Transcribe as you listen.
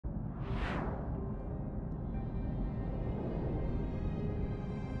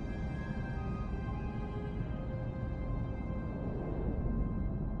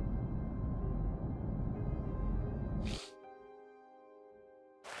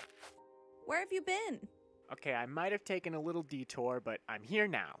Where have you been? Okay, I might have taken a little detour, but I'm here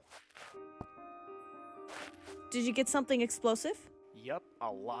now. Did you get something explosive? Yup, a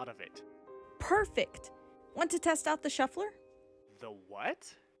lot of it. Perfect. Want to test out the shuffler? The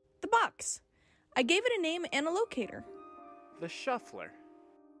what? The box. I gave it a name and a locator. The shuffler.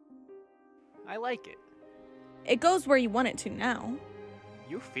 I like it. It goes where you want it to now.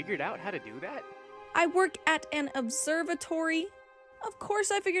 You figured out how to do that? I work at an observatory. Of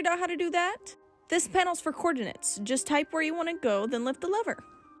course I figured out how to do that. This panel's for coordinates. Just type where you want to go, then lift the lever.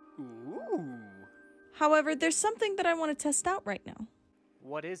 Ooh. However, there's something that I want to test out right now.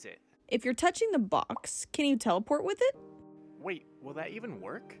 What is it? If you're touching the box, can you teleport with it? Wait, will that even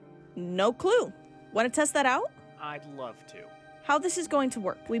work? No clue. Want to test that out? I'd love to. How this is going to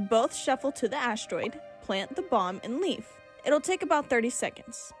work. We both shuffle to the asteroid, plant the bomb, and leave. It'll take about 30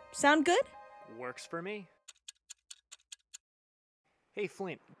 seconds. Sound good? Works for me. Hey,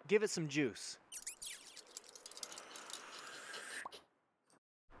 Flint, give it some juice.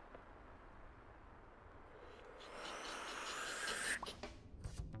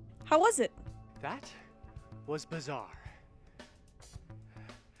 How was it? That was bizarre.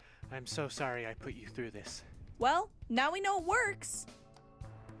 I'm so sorry I put you through this. Well, now we know it works.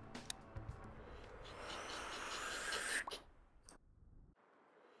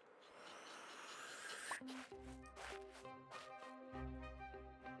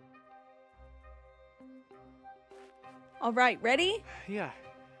 All right, ready? Yeah.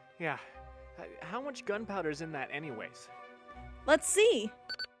 How much gunpowder's in that anyways? Let's see.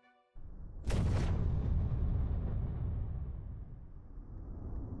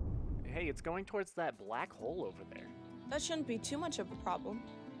 Hey, it's going towards that black hole over there. That shouldn't be too much of a problem,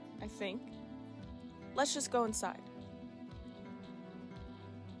 I think. Let's just go inside.